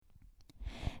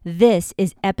This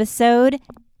is episode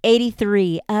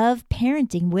 83 of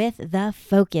Parenting with the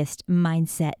Focused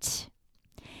Mindset.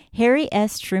 Harry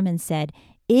S. Truman said,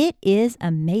 "It is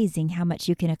amazing how much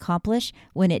you can accomplish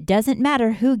when it doesn't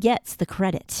matter who gets the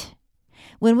credit."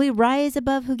 When we rise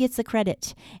above who gets the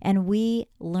credit and we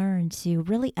learn to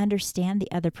really understand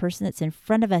the other person that's in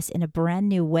front of us in a brand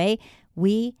new way,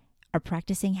 we are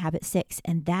practicing habit 6,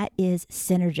 and that is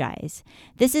synergize.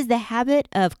 This is the habit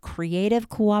of creative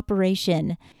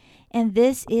cooperation, and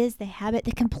this is the habit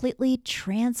that completely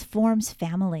transforms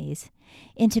families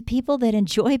into people that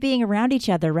enjoy being around each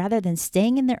other rather than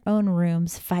staying in their own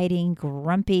rooms, fighting,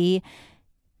 grumpy.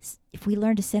 If we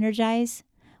learn to synergize,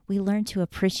 we learn to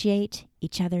appreciate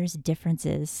each other's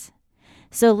differences.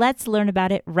 So let's learn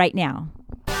about it right now.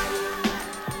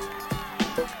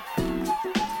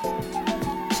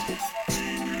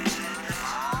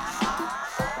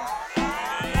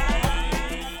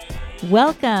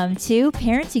 Welcome to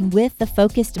Parenting with the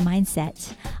Focused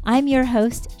Mindset. I'm your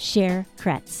host, Cher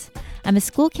Kretz. I'm a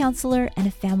school counselor and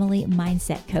a family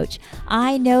mindset coach.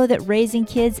 I know that raising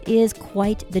kids is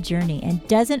quite the journey and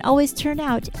doesn't always turn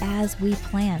out as we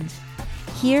planned.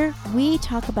 Here, we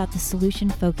talk about the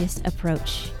solution-focused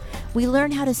approach. We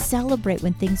learn how to celebrate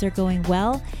when things are going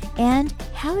well and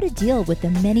how to deal with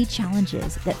the many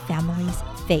challenges that families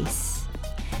face.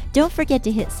 Don't forget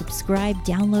to hit subscribe,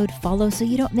 download, follow so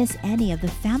you don't miss any of the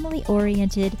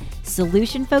family-oriented,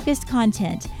 solution-focused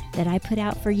content that I put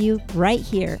out for you right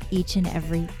here each and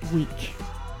every week.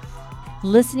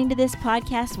 Listening to this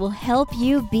podcast will help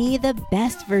you be the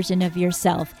best version of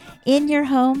yourself in your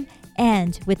home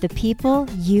and with the people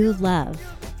you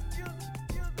love.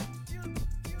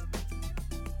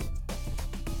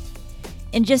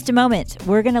 In just a moment,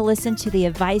 we're going to listen to the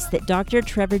advice that Dr.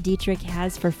 Trevor Dietrich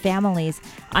has for families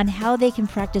on how they can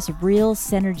practice real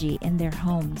synergy in their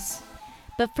homes.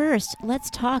 But first, let's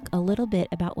talk a little bit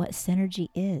about what synergy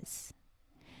is.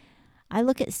 I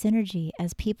look at synergy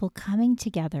as people coming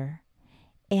together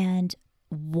and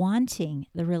wanting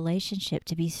the relationship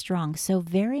to be strong so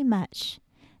very much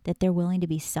that they're willing to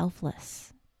be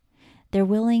selfless. They're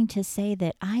willing to say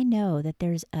that I know that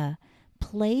there's a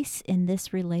place in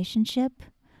this relationship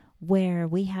where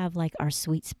we have like our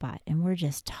sweet spot and we're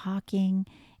just talking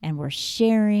and we're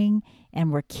sharing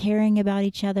and we're caring about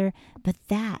each other, but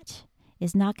that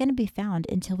is not going to be found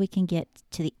until we can get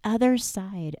to the other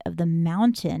side of the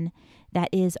mountain that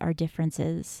is our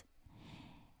differences.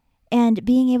 And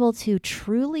being able to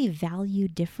truly value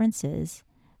differences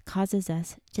causes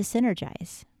us to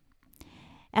synergize.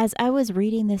 As I was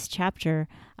reading this chapter,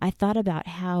 I thought about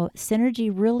how synergy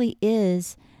really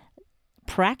is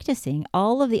practicing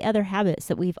all of the other habits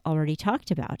that we've already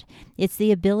talked about. It's the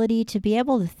ability to be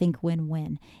able to think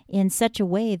win-win in such a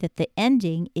way that the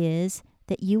ending is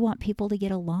that you want people to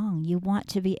get along. You want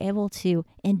to be able to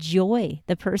enjoy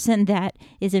the person that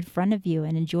is in front of you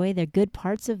and enjoy the good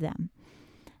parts of them.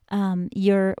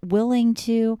 You're willing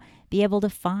to be able to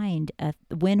find a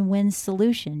win-win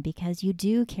solution because you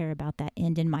do care about that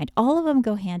end in mind. All of them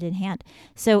go hand in hand.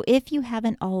 So if you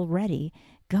haven't already,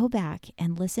 go back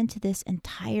and listen to this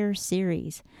entire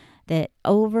series that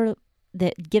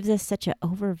gives us such an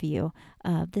overview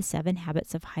of the 7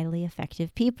 habits of highly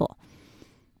effective people.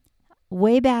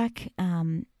 Way back,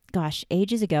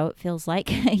 ages ago, it feels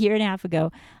like a year and a half ago,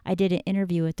 I did an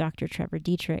interview with Dr. Trevor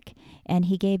Dietrich, and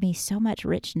he gave me so much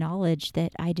rich knowledge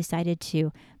that I decided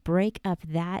to break up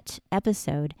that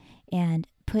episode and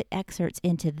put excerpts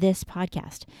into this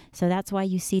podcast. So that's why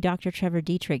you see Dr. Trevor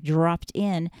Dietrich dropped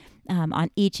in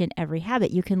on each and every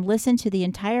habit. You can listen to the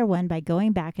entire one by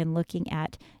going back and looking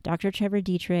at Dr. Trevor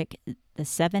Dietrich, the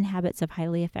 7 Habits of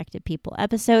Highly Effective People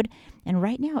episode. And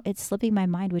right now it's slipping my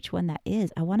mind which one that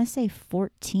is. I want to say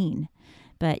 14,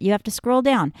 but you have to scroll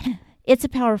down. It's a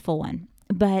powerful one.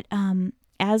 But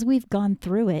as we've gone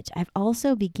through it, I've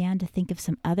also began to think of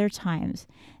some other times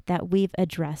that we've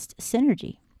addressed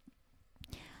synergy.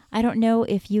 I don't know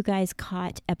if you guys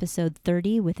caught episode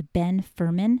 30 with Ben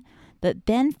Furman, but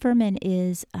Ben Furman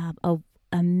is an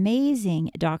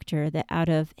amazing doctor that out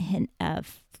of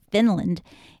Finland,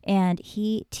 and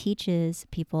he teaches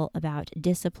people about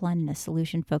discipline in a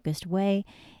solution-focused way.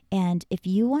 And if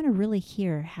you want to really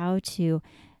hear how to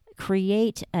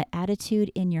create an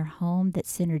attitude in your home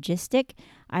that's synergistic,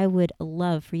 I would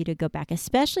love for you to go back,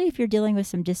 especially if you're dealing with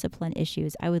some discipline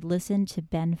issues. I would listen to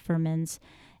Ben Furman's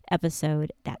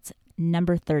episode, that's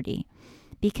number 30,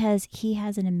 because he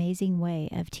has an amazing way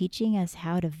of teaching us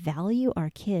how to value our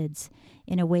kids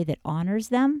in a way that honors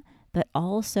them, but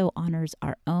also honors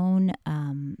our own,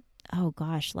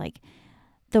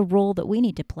 the role that we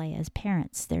need to play as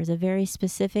parents. There's a very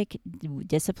specific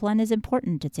discipline is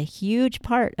important. It's a huge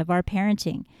part of our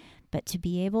parenting. But to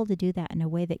be able to do that in a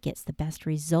way that gets the best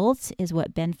results is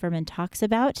what Ben Furman talks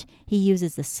about. He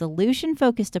uses the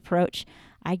solution-focused approach.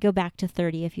 I go back to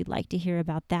 30 if you'd like to hear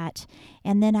about that.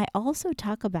 And then I also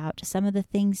talk about some of the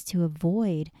things to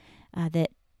avoid that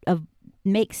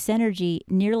make synergy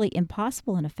nearly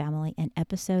impossible in a family in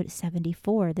episode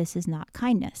 74, This Is Not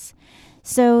Kindness.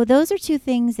 So those are two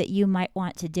things that you might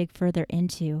want to dig further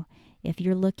into if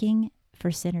you're looking for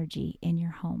synergy in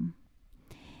your home.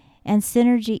 And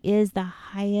synergy is the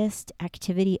highest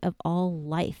activity of all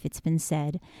life, it's been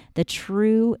said. The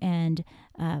true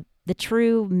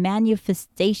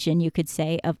manifestation, you could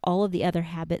say, of all of the other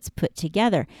habits put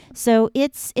together. So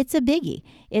it's a biggie.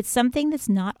 It's something that's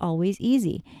not always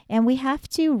easy. And we have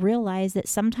to realize that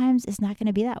sometimes it's not going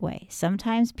to be that way.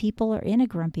 Sometimes people are in a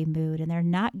grumpy mood and they're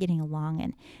not getting along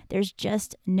and there's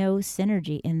just no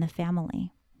synergy in the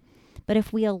family. But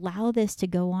if we allow this to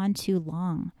go on too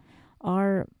long,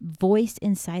 our voice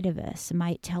inside of us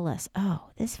might tell us, oh,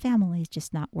 this family is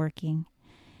just not working.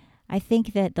 I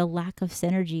think that the lack of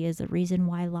synergy is the reason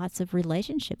why lots of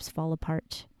relationships fall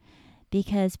apart,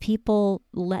 because people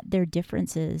let their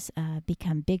differences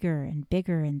become bigger and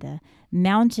bigger, and the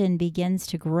mountain begins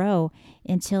to grow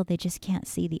until they just can't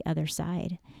see the other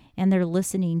side. And they're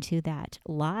listening to that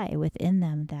lie within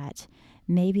them that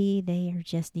maybe they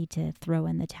just need to throw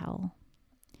in the towel.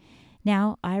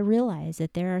 Now, I realize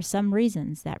that there are some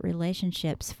reasons that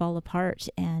relationships fall apart,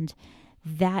 and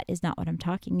that is not what I'm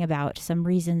talking about. Some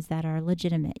reasons that are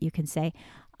legitimate, you can say.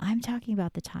 I'm talking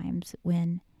about the times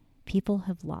when people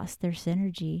have lost their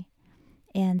synergy,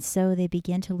 and so they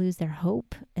begin to lose their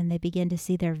hope, and they begin to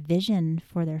see their vision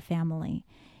for their family.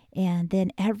 And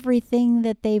then everything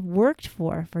that they've worked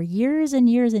for years and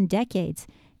years and decades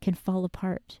can fall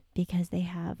apart because they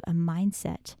have a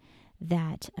mindset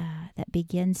that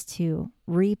begins to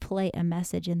replay a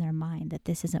message in their mind that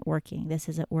this isn't working, this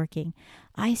isn't working.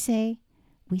 I say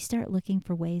we start looking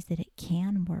for ways that it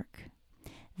can work.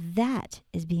 That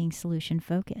is being solution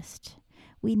focused.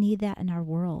 We need that in our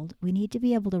world. We need to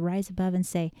be able to rise above and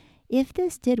say, if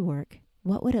this did work,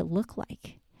 what would it look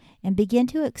like? And begin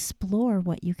to explore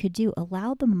what you could do.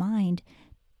 Allow the mind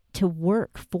to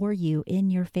work for you in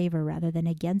your favor rather than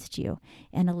against you,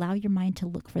 and allow your mind to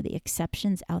look for the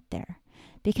exceptions out there.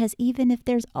 Because even if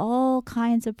there's all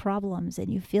kinds of problems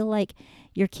and you feel like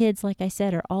your kids, like I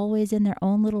said, are always in their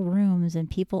own little rooms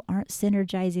and people aren't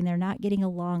synergizing, they're not getting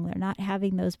along, they're not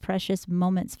having those precious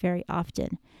moments very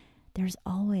often, there's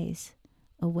always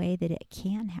a way that it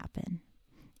can happen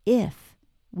if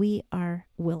we are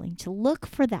willing to look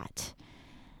for that.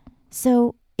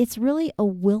 So it's really a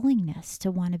willingness to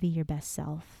want to be your best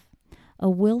self, a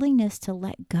willingness to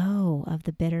let go of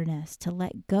the bitterness, to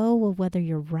let go of whether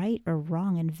you're right or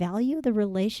wrong, and value the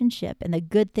relationship and the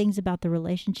good things about the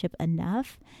relationship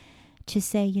enough to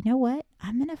say, you know what,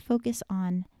 I'm going to focus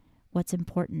on what's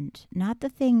important, not the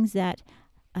things that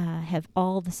have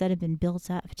all of a sudden been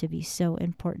built up to be so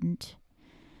important.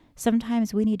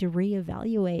 Sometimes we need to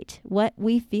reevaluate what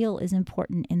we feel is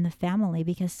important in the family,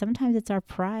 because sometimes it's our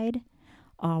pride,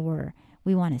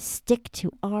 we want to stick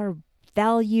to our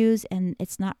values, and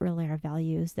it's not really our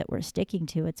values that we're sticking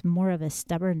to. It's more of a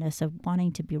stubbornness of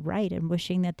wanting to be right and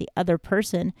wishing that the other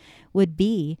person would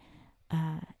be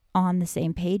on the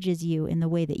same page as you in the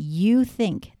way that you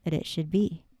think that it should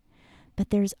be. But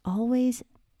there's always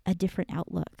a different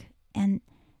outlook, and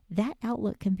that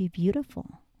outlook can be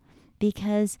beautiful,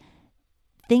 because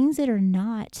things that are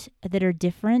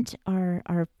different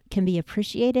can be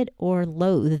appreciated or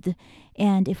loathed.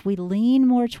 And if we lean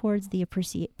more towards the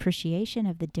appreciation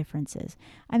of the differences,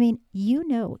 I mean,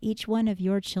 each one of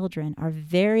your children are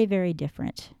very, very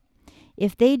different.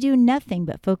 If they do nothing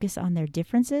but focus on their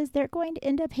differences, they're going to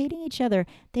end up hating each other.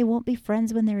 They won't be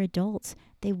friends when they're adults.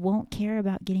 They won't care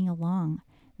about getting along.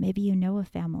 Maybe you know a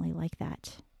family like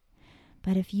that.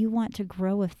 But if you want to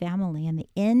grow a family, and the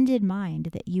end in mind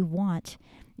that you want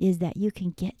is that you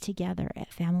can get together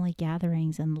at family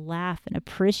gatherings and laugh and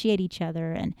appreciate each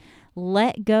other and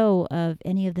let go of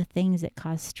any of the things that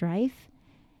cause strife,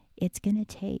 it's going to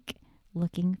take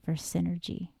looking for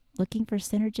synergy, looking for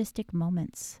synergistic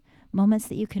moments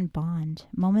that you can bond,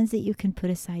 moments that you can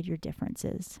put aside your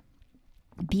differences,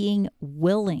 being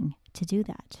willing to do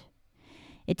that.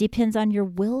 It depends on your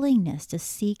willingness to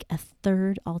seek a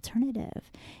third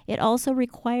alternative. It also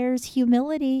requires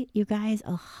humility, you guys,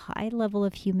 a high level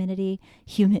of humility,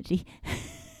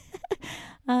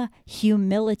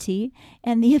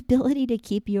 and the ability to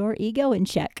keep your ego in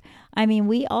check. I mean,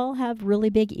 we all have really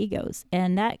big egos,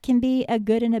 and that can be a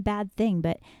good and a bad thing,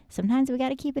 but sometimes we got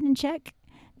to keep it in check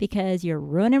because you're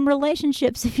ruining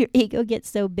relationships if your ego gets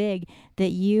so big that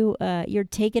you're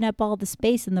taking up all the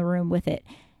space in the room with it.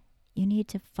 You need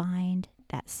to find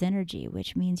that synergy,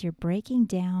 which means you're breaking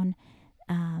down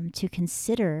to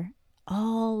consider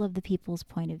all of the people's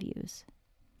point of views.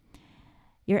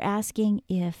 You're asking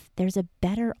if there's a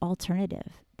better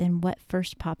alternative than what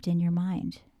first popped in your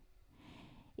mind.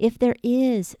 If there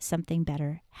is something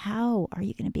better, how are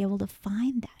you going to be able to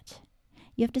find that?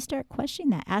 You have to start questioning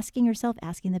that, asking yourself,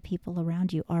 asking the people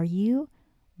around you, are you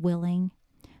willing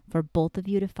for both of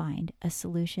you to find a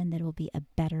solution that will be a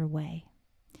better way?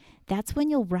 That's when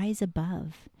you'll rise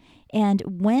above. And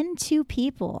when two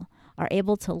people are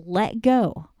able to let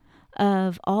go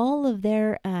of all of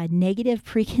their negative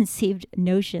preconceived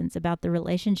notions about the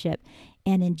relationship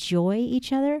and enjoy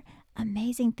each other,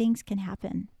 amazing things can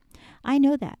happen. I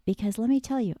know that because let me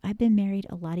tell you, I've been married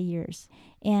a lot of years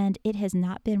and it has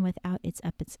not been without its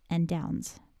ups and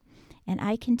downs. And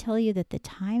I can tell you that the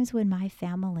times when my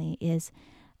family is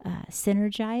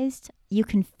synergized, you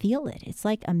can feel it. It's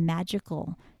like a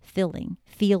magical feeling,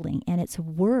 and it's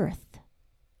worth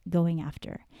going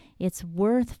after. It's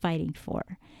worth fighting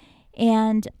for.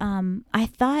 And I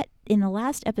thought in the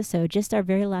last episode, just our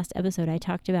very last episode, I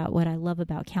talked about what I love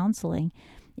about counseling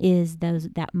is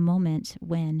that moment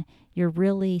when you're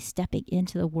really stepping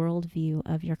into the worldview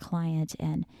of your client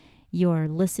and you're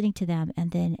listening to them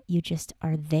and then you just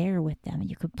are there with them and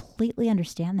you completely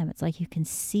understand them. It's like you can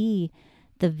see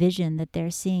the vision that they're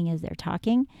seeing as they're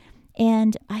talking.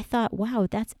 And I thought, wow,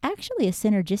 that's actually a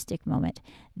synergistic moment.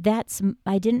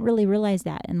 I didn't really realize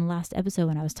that in the last episode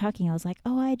when I was talking. I was like,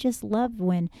 oh, I just love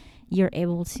when you're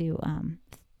able to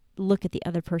look at the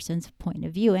other person's point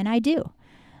of view. And I do.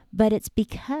 But it's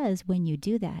because when you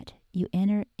do that, you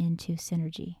enter into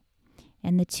synergy.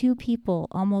 And the two people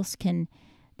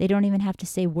they don't even have to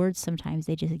say words sometimes.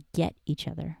 They just get each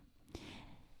other.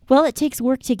 Well, it takes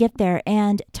work to get there.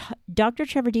 And Dr.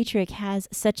 Trevor Dietrich has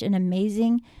such an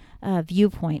amazing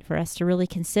viewpoint for us to really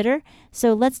consider.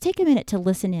 So let's take a minute to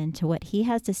listen in to what he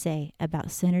has to say about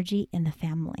synergy in the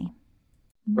family.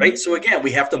 Right? So again,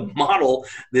 we have to model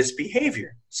this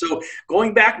behavior. So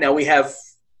going back now, we have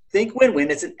think win-win.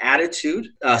 It's an attitude.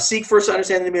 Seek first to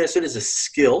understand the understood is a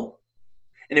skill.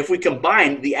 And if we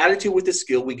combine the attitude with the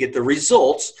skill, we get the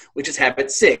results, which is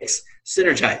habit 6,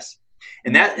 synergize.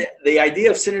 And that the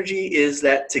idea of synergy is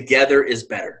that together is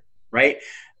better, right?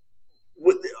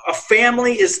 A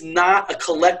family is not a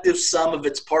collective sum of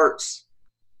its parts.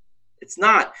 It's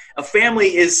not. A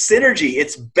family is synergy.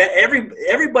 It's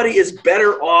everybody is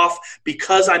better off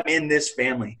because I'm in this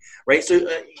family, right? So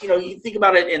you think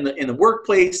about it in the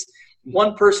workplace.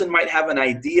 One person might have an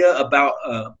idea about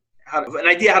how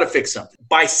to fix something.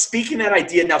 By speaking that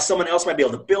idea, now someone else might be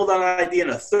able to build on that idea,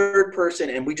 and a third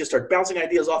person, and we just start bouncing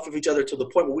ideas off of each other to the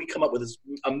point where we come up with this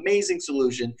amazing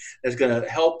solution that's going to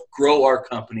help grow our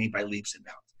company by leaps and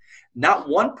bounds. Not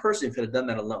one person could have done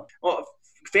that alone. Well,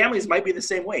 families might be the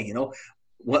same way.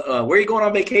 Where are you going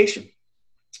on vacation?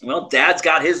 Well, dad's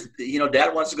got his,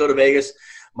 dad wants to go to Vegas.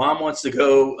 Mom wants to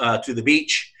go to the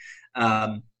beach.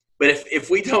 But if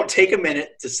we don't take a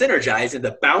minute to synergize and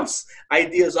to bounce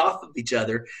ideas off of each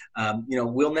other,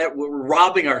 we're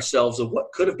robbing ourselves of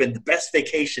what could have been the best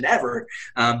vacation ever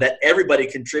that everybody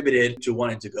contributed to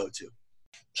wanting to go to.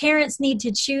 Parents need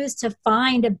to choose to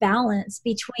find a balance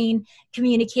between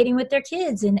communicating with their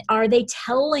kids. And are they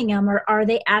telling them or are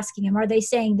they asking them? Are they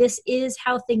saying this is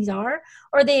how things are?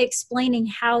 Or are they explaining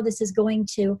how this is going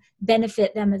to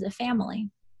benefit them as a family?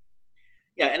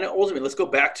 Yeah, and ultimately, let's go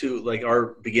back to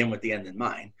our begin with the end in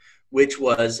mind, which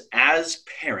was as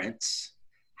parents,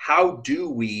 how do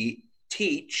we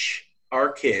teach our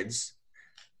kids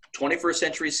 21st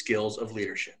century skills of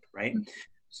leadership, right? Mm-hmm.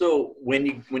 So when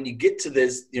you get to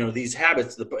this, these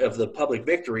habits of the public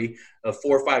victory of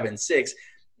 4, 5, and 6,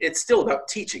 it's still about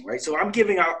teaching, right? So I'm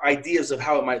giving out ideas of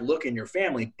how it might look in your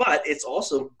family, but it's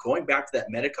also going back to that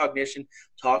metacognition,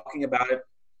 talking about it,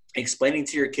 explaining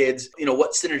to your kids,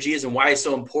 what synergy is and why it's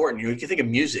so important. You can think of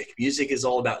music. Music is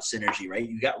all about synergy, right?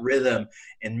 You got rhythm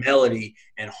and melody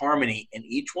and harmony, and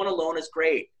each one alone is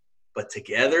great. But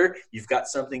together, you've got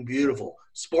something beautiful.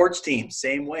 Sports teams,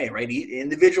 same way, right?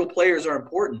 Individual players are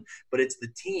important, but it's the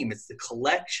team, it's the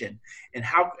collection.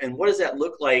 And what does that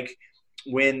look like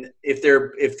if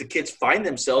the kids find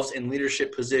themselves in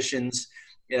leadership positions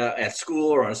at school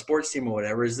or on a sports team or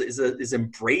whatever, is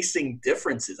embracing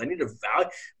differences. I need to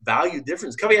value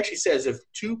difference. Covey actually says if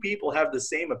two people have the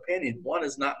same opinion, one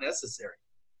is not necessary.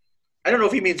 I don't know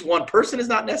if he means one person is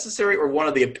not necessary or one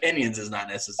of the opinions is not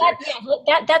necessary.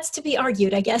 That's to be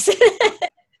argued, I guess.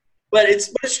 But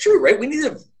it's true, right? We need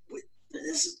to.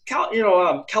 This is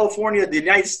California, the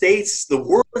United States, the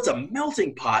world. It's a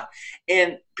melting pot,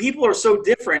 and people are so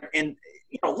different. And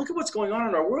look at what's going on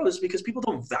in our world is because people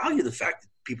don't value the fact that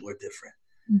people are different.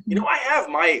 Mm-hmm. I have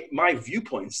my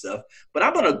viewpoint and stuff, but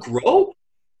I'm going to grow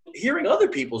hearing other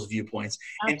people's viewpoints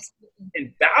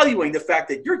and valuing the fact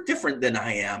that you're different than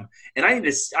I am, and I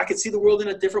can see the world in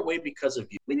a different way because of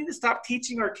you. We need to stop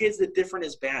teaching our kids that different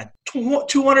is bad.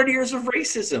 200 years of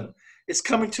racism is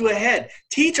coming to a head.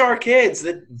 Teach our kids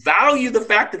that value the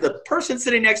fact that the person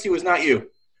sitting next to you is not you.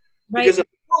 Right. Because if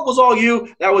the world was all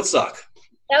you, that would suck.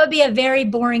 That would be a very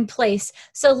boring place.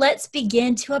 So let's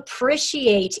begin to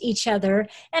appreciate each other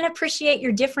and appreciate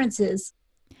your differences.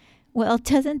 Well,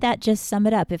 doesn't that just sum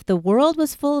it up? If the world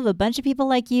was full of a bunch of people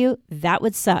like you, that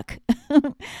would suck.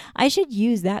 I should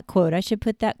use that quote. I should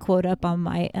put that quote up on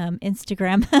my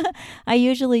Instagram. I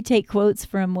usually take quotes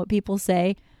from what people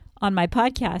say on my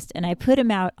podcast, and I put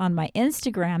them out on my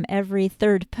Instagram every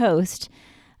third post.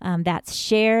 That's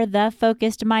Share the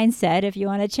Focused Mindset if you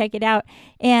want to check it out.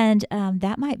 And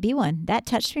that might be one. That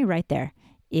touched me right there.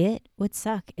 It would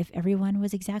suck if everyone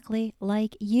was exactly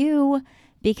like you,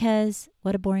 because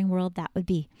what a boring world that would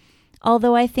be.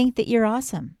 Although I think that you're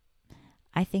awesome.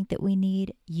 I think that we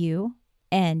need you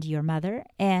and your mother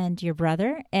and your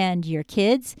brother and your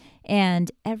kids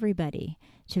and everybody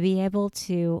to be able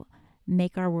to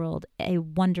make our world a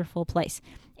wonderful place.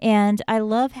 And I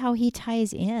love how he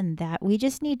ties in that we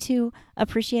just need to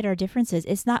appreciate our differences.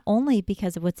 It's not only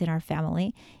because of what's in our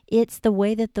family, it's the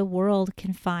way that the world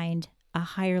can find a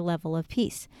higher level of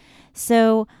peace.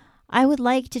 So I would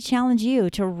like to challenge you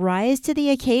to rise to the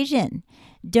occasion.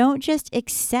 Don't just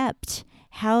accept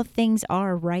how things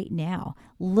are right now.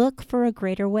 Look for a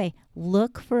greater way.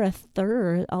 Look for a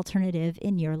third alternative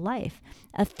in your life,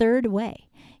 a third way.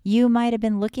 You might have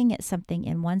been looking at something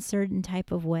in one certain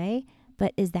type of way,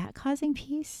 but is that causing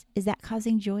peace? Is that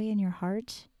causing joy in your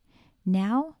heart?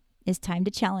 Now is time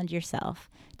to challenge yourself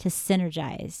to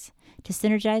synergize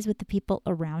with the people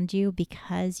around you,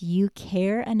 because you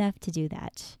care enough to do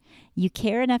that. You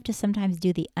care enough to sometimes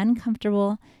do the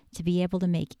uncomfortable to be able to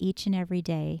make each and every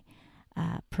day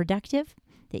productive,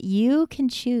 that you can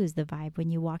choose the vibe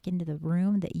when you walk into the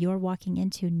room that you're walking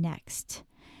into next.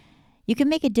 You can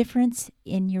make a difference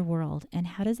in your world. And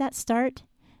how does that start?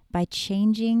 By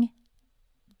changing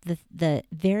the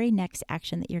very next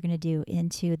action that you're going to do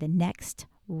into the next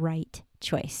right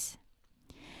choice.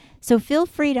 So feel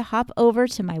free to hop over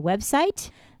to my website,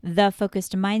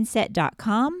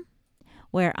 thefocusedmindset.com,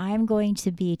 where I'm going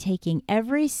to be taking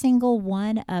every single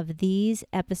one of these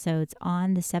episodes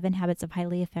on the 7 Habits of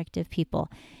Highly Effective People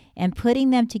and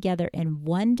putting them together in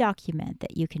one document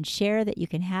that you can share, that you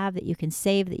can have, that you can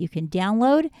save, that you can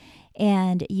download,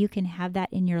 and you can have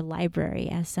that in your library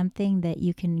as something that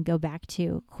you can go back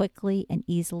to quickly and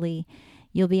easily.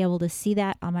 You'll be able to see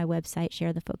that on my website,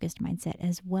 Share the Focused Mindset,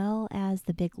 as well as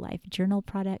the Big Life Journal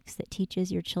products that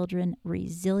teaches your children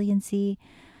resiliency.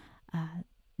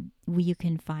 You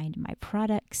can find my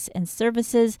products and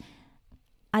services.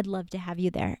 I'd love to have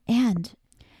you there. And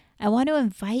I want to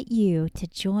invite you to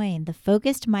join the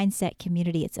Focused Mindset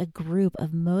community. It's a group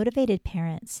of motivated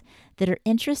parents that are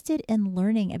interested in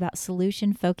learning about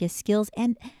solution-focused skills,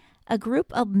 and a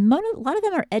lot of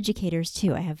them are educators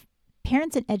too. I have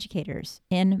parents and educators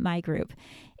in my group.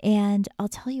 And I'll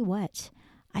tell you what,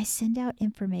 I send out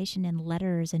information and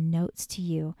letters and notes to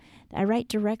you. I write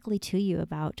directly to you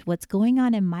about what's going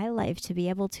on in my life to be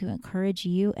able to encourage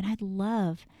you. And I'd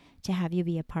love to have you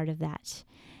be a part of that.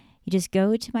 You just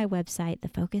go to my website,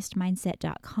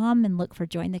 thefocusedmindset.com, and look for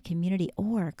Join the Community,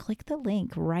 or click the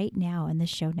link right now in the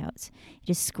show notes. You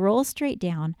just scroll straight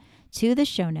down to the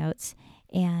show notes,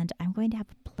 and I'm going to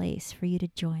have a place for you to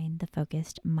join the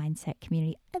Focused Mindset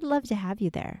community. I'd love to have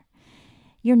you there.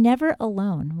 You're never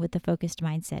alone with the Focused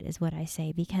Mindset, is what I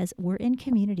say, because we're in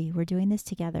community. We're doing this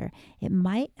together. It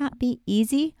might not be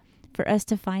easy for us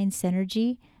to find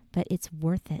synergy, but it's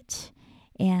worth it.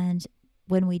 And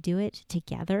when we do it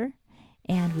together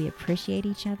and we appreciate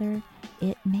each other,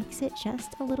 it makes it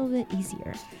just a little bit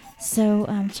easier. So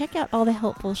check out all the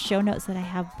helpful show notes that I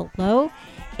have below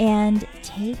and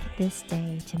take this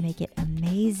day to make it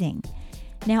amazing.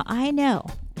 Now, I know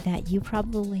that you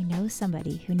probably know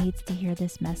somebody who needs to hear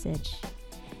this message.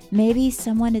 Maybe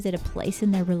someone is at a place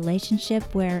in their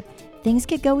relationship where things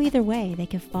could go either way. They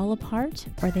could fall apart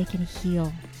or they can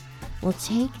heal. Well,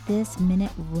 take this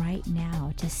minute right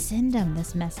now to send them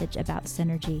this message about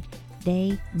synergy.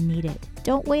 They need it.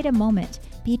 Don't wait a moment.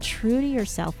 Be true to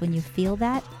yourself when you feel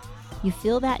that. You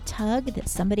feel that tug that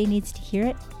somebody needs to hear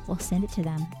it? Well, send it to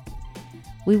them.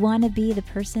 We want to be the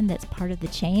person that's part of the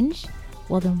change?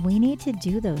 Well, then we need to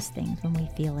do those things when we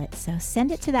feel it. So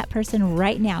send it to that person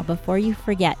right now before you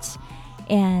forget,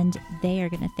 and they are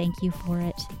going to thank you for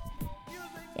it.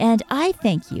 And I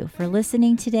thank you for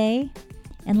listening today.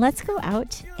 And let's go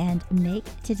out and make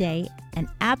today an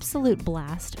absolute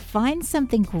blast. Find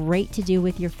something great to do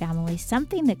with your family,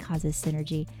 something that causes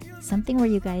synergy, something where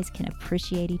you guys can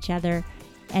appreciate each other.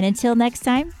 And until next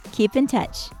time, keep in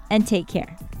touch and take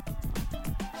care.